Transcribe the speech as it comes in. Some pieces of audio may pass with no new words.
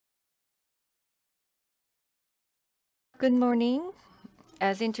Good morning.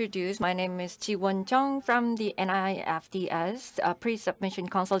 As introduced, my name is Jeewon Joung from the NIFDS Pre-Submission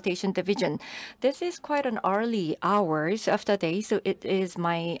Consultation Division. This is quite an early hours of the day, so it is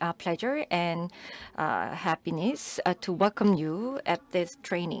my pleasure and happiness to welcome you at this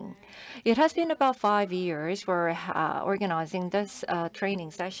training. It has been about 5 years for organizing this training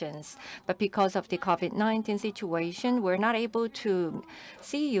sessions, but because of the COVID-19 situation, we're not able to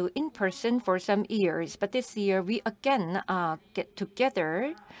see you in person for some years. But this year, we again get together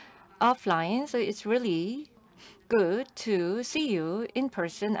offline, so it's really good to see you in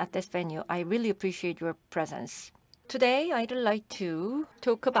person at this venue. I really appreciate your presence. Today, I'd like to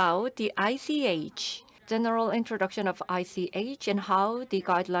talk about the ICH, general introduction of ICH and how the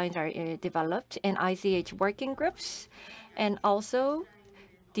guidelines are developed in ICH working groups, and also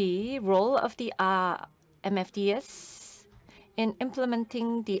the role of the MFDS in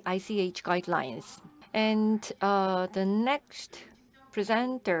implementing the ICH guidelines. And the next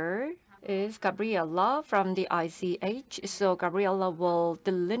presenter is Gabriella from the ICH. So Gabriella will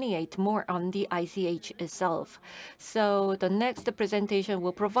delineate more on the ICH itself. So the next presentation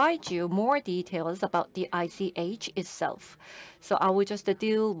will provide you more details about the ICH itself. So I will just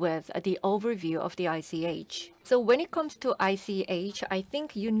deal with the overview of the ICH. So when it comes to ICH, I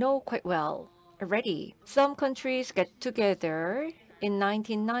think you know quite well already. Some countries get together in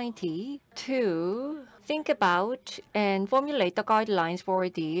 1990 to think about and formulate the guidelines for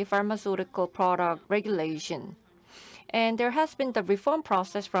the pharmaceutical product regulation. And there has been the reform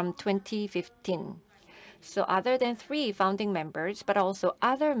process from 2015. So other than 3 founding members, but also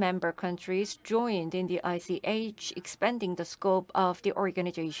other member countries joined in the ICH, expanding the scope of the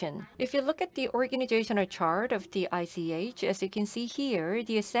organization. If you look at the organizational chart of the ICH, as you can see here,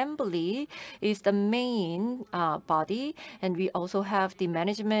 the assembly is the main body, and we also have the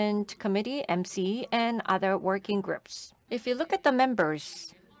management committee, MC, and other working groups. If you look at the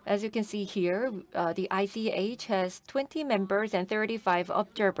members, as you can see here, the ICH has 20 members and 35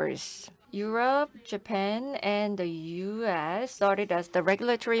 observers. Europe, Japan, and the US started as the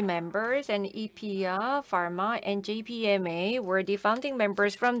regulatory members, and EPA, Pharma, and JPMA were the founding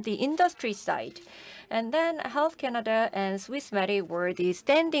members from the industry side. And then Health Canada and Swissmedic were the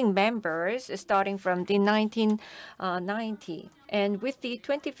standing members starting from the 1990. And with the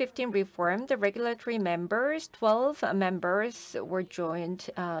 2015 reform, the regulatory members, 12 members were joined,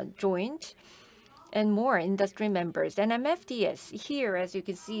 and more industry members. And MFDS here, as you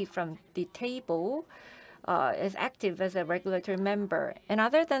can see from the table, is active as a regulatory member. And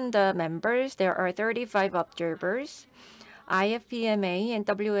other than the members, there are 35 observers. IFPMA and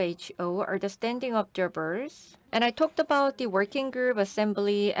WHO are the standing observers. And I talked about the working group,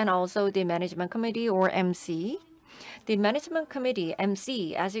 assembly, and also the management committee, or MC. The Management Committee,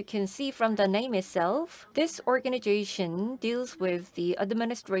 MC, as you can see from the name itself, this organization deals with the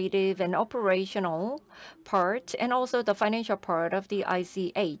administrative and operational part and also the financial part of the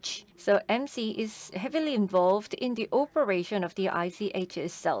ICH. So MC is heavily involved in the operation of the ICH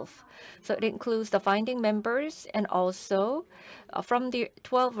itself. So it includes the founding members, and also from the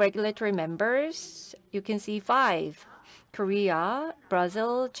 12 regulatory members, you can see 5. Korea,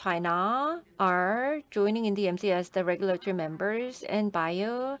 Brazil, China are joining in the MC as the regulatory members, and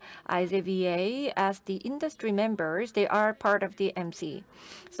Bio, IZVA as the industry members. They are part of the MC.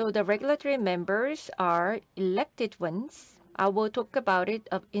 So the regulatory members are elected ones. I will talk about it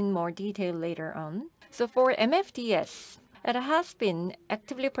in more detail later on. So for MFDS, it has been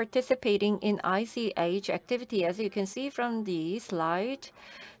actively participating in ICH activity. As you can see from the slide,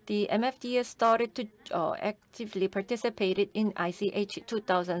 the MFDS started to actively participate in ICH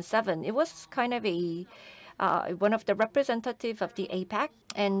 2007. It was kind of a one of the representative of the APAC.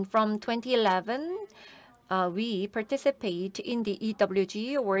 And from 2011, we participate in the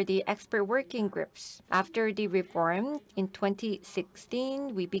EWG, or the expert working groups. After the reform in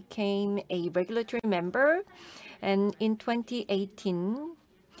 2016, we became a regulatory member. And in 2018,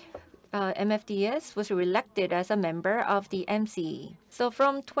 MFDS was re-elected as a member of the MC. So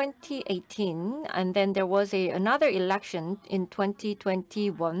from 2018, and then there was another election in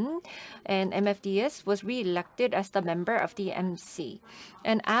 2021, and MFDS was re-elected as the member of the MC.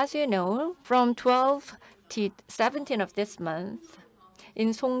 And as you know, from 12 to 17 of this month, in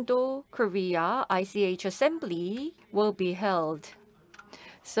Songdo, Korea, ICH Assembly will be held.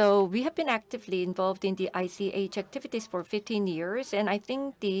 So we have been actively involved in the ICH activities for 15 years, and I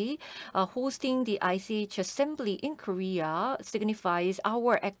think the hosting the ICH assembly in Korea signifies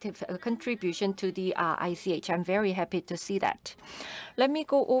our active contribution to the ICH. I'm very happy to see that. Let me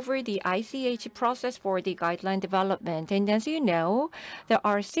go over the ICH process for the guideline development. And as you know, there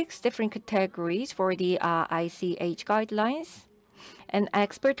are 6 different categories for the ICH guidelines. And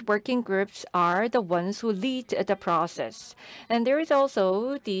expert working groups are the ones who lead the process. And there is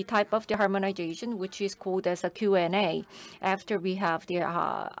also the type of the harmonization, which is called as a Q&A. After we have the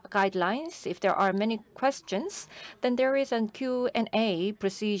guidelines, if there are many questions, then there is a Q&A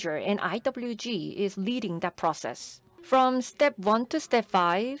procedure, and IWG is leading that process. From step 1 to step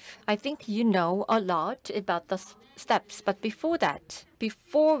 5, I think you know a lot about the steps. But before that,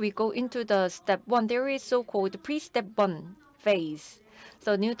 before we go into the step 1, there is so-called pre-step 1 phase.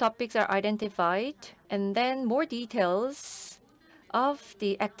 So new topics are identified, and then more details of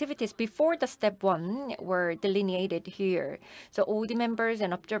the activities before the step 1 were delineated here. So all the members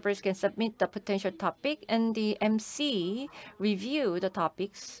and observers can submit the potential topic, and the MC review the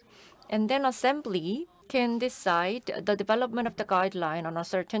topics, and then assembly can decide the development of the guideline on a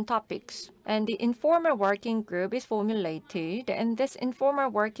certain topics. And the informal working group is formulated, and this informal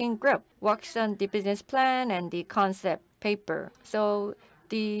working group works on the business plan and the concept paper. So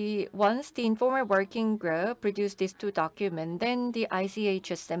once the informal working group produce these 2 documents, then the ICH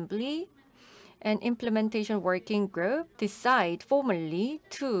assembly and implementation working group decide formally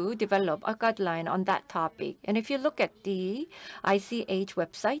to develop a guideline on that topic. And if you look at the ICH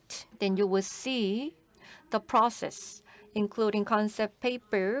website, then you will see the process, including concept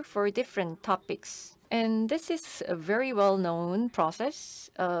paper for different topics. And this is a very well-known process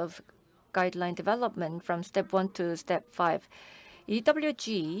of guideline development from step 1 to step 5.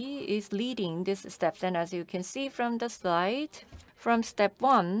 EWG is leading these steps, and as you can see from the slide, from step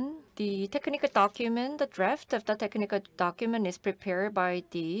 1, the technical document, the draft of the technical document is prepared by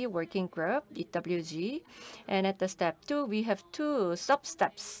the working group, EWG. And at the step 2, we have 2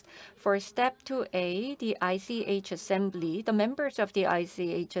 sub-steps. For step 2A, the ICH assembly, the members of the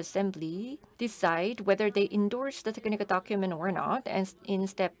ICH assembly decide whether they endorse the technical document or not. And in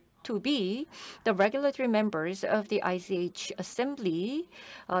step 2B, the regulatory members of the ICH assembly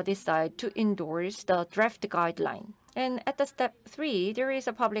decide to endorse the draft guideline. And at the step 3, there is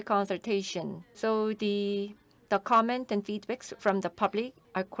a public consultation. So the comment and feedbacks from the public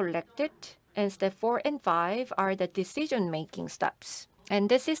are collected. And step 4 and 5 are the decision-making steps. And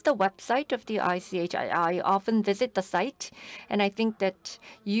this is the website of the ICH. I often visit the site, and I think that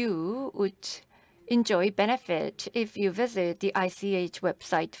you would benefit if you visit the ICH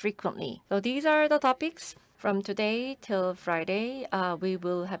website frequently. So these are the topics. From today till Friday, we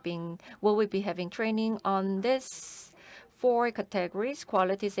will be having training on this 4 categories: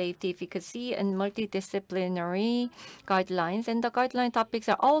 quality, safety, efficacy, and multidisciplinary guidelines. And the guideline topics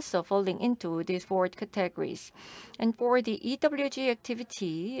are also falling into these 4 categories. And for the EWG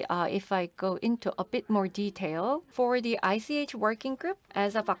activity, if I go into a bit more detail, for the ICH working group,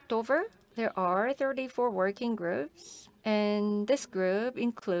 as of October, there are 34 working groups, and this group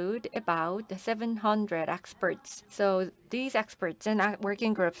include about 700 experts. So these experts and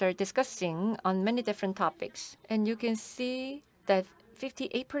working groups are discussing on many different topics. And you can see that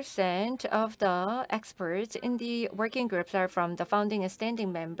 58% of the experts in the working groups are from the founding and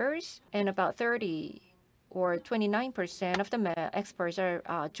standing members, and about 30 or 29% of the experts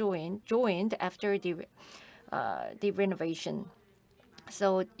are joined after the renovation.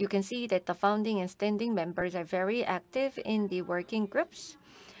 So you can see that the founding and standing members are very active in the working groups.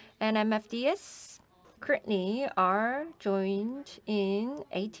 And MFDS currently are joined in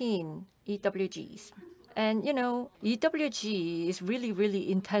 18 EWGs. And you know, EWG is really,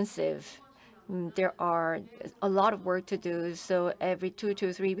 really intensive. There are a lot of work to do. So every 2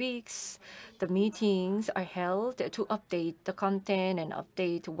 to 3 weeks, the meetings are held to update the content and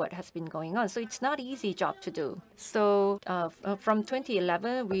update what has been going on. So it's not an easy job to do. So from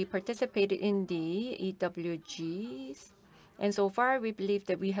 2011, we participated in the EWGs. And so far, we believe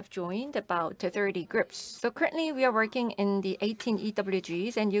that we have joined about 30 groups. So currently, we are working in the 18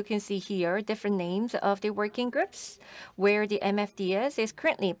 EWGs, and you can see here different names of the working groups where the MFDS is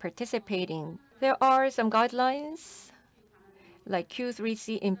currently participating. There are some guidelines like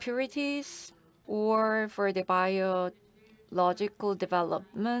Q3C impurities, or for the biological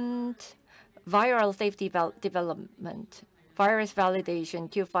development, viral safety development, virus validation,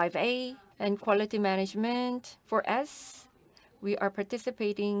 Q5A, and quality management. For S, we are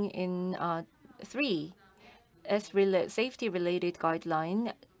participating in 3 safety-related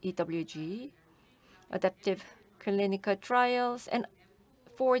guideline, EWG, adaptive clinical trials, and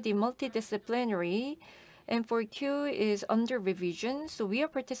for the multidisciplinary, and for Q is under revision. So we are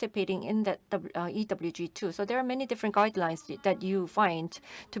participating in that EWG too. So there are many different guidelines that you find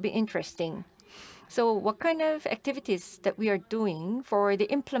to be interesting. So what kind of activities that we are doing for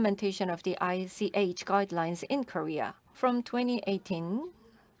the implementation of the ICH guidelines in Korea? From 2018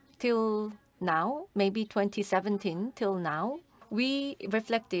 till now, maybe 2017 till now, we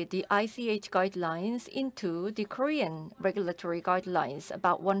reflected the ICH guidelines into the Korean regulatory guidelines.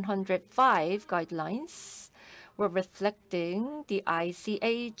 About 105 guidelines were reflecting the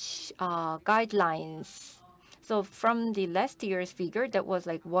ICH guidelines. So from the last year's figure, that was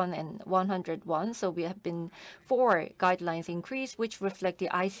like 1 and 101. So we have been 4 guidelines increased, which reflect the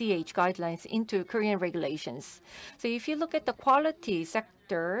ICH guidelines into Korean regulations. So if you look at the quality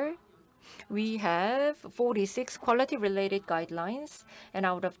sector, we have 46 quality-related guidelines, and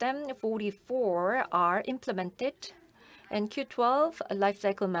out of them, 44 are implemented. And Q12, life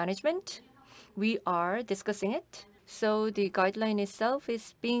cycle management, we are discussing it. So the guideline itself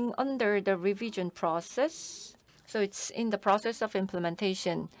is being under the revision process. So it's in the process of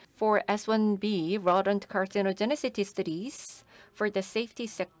implementation. For S1B, rodent carcinogenicity studies, for the safety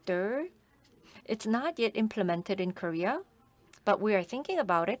sector, it's not yet implemented in Korea, but we are thinking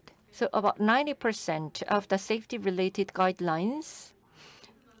about it. So about 90% of the safety-related guidelines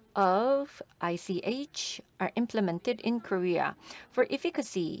of ICH are implemented in Korea. For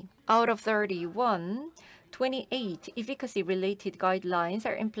efficacy, out of 31, 28 efficacy-related guidelines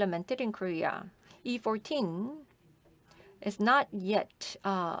are implemented in Korea. E14 is not yet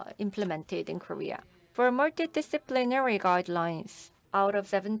implemented in Korea. For multidisciplinary guidelines, out of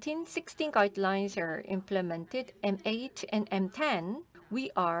 17, 16 guidelines are implemented. M8 and M10, we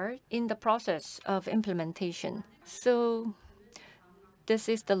are in the process of implementation. So this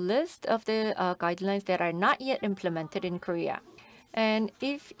is the list of the guidelines that are not yet implemented in Korea. And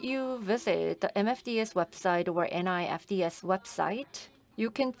if you visit the MFDS website or NIFDS website,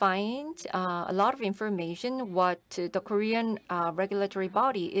 you can find a lot of information what the Korean regulatory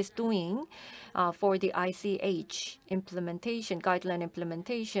body is doing for the ICH implementation, guideline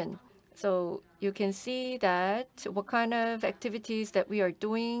implementation. So you can see that what kind of activities that we are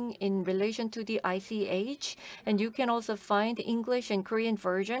doing in relation to the ICH. And you can also find the English and Korean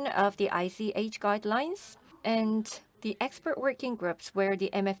version of the ICH guidelines. And the expert working groups where the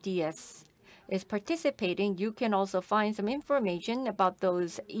MFDS is participating, you can also find some information about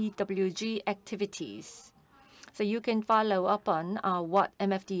those EWG activities. So you can follow up on what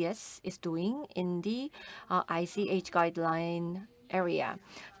MFDS is doing in the ICH guideline area.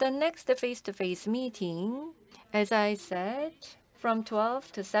 The next face-to-face meeting, as I said, from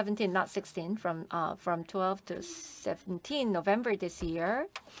 12 to 17, not 16, from 12 to 17 November this year,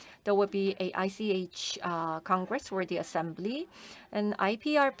 there will be a ICH Congress for the Assembly, and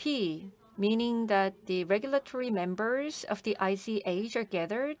IPRP, meaning that the regulatory members of the ICH are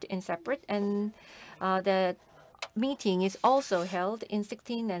gathered in separate, and the meeting is also held in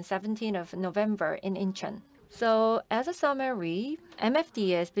 16 and 17 of November in Incheon. So as a summary,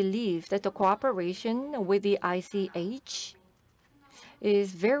 MFDS believes that the cooperation with the ICH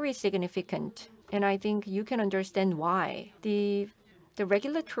is very significant, and I think you can understand why. The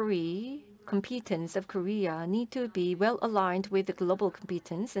regulatory competence of Korea need to be well aligned with the global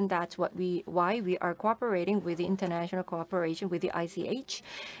competence, and that's why we are cooperating with the international cooperation with the ICH.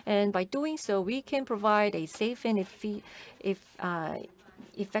 And by doing so, we can provide a safe and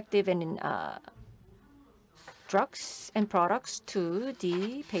effective and drugs and products to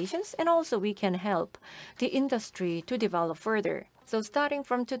the patients, and also we can help the industry to develop further. So starting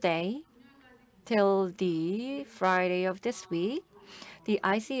from today till the Friday of this week, the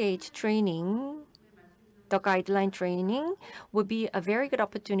ICH training, the guideline training, would be a very good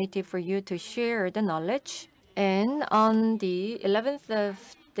opportunity for you to share the knowledge. And on the 11th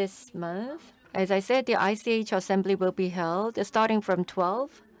of this month, as I said, the ICH assembly will be held starting from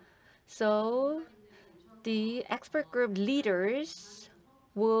 12. So the expert group leaders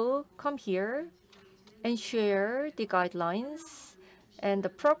will come here and share the guidelines and the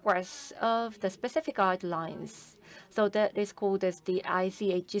progress of the specific guidelines. So that is called as the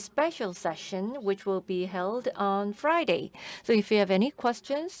ICH special session, which will be held on Friday. So if you have any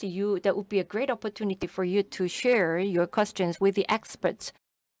questions, that would be a great opportunity for you to share your questions with the experts.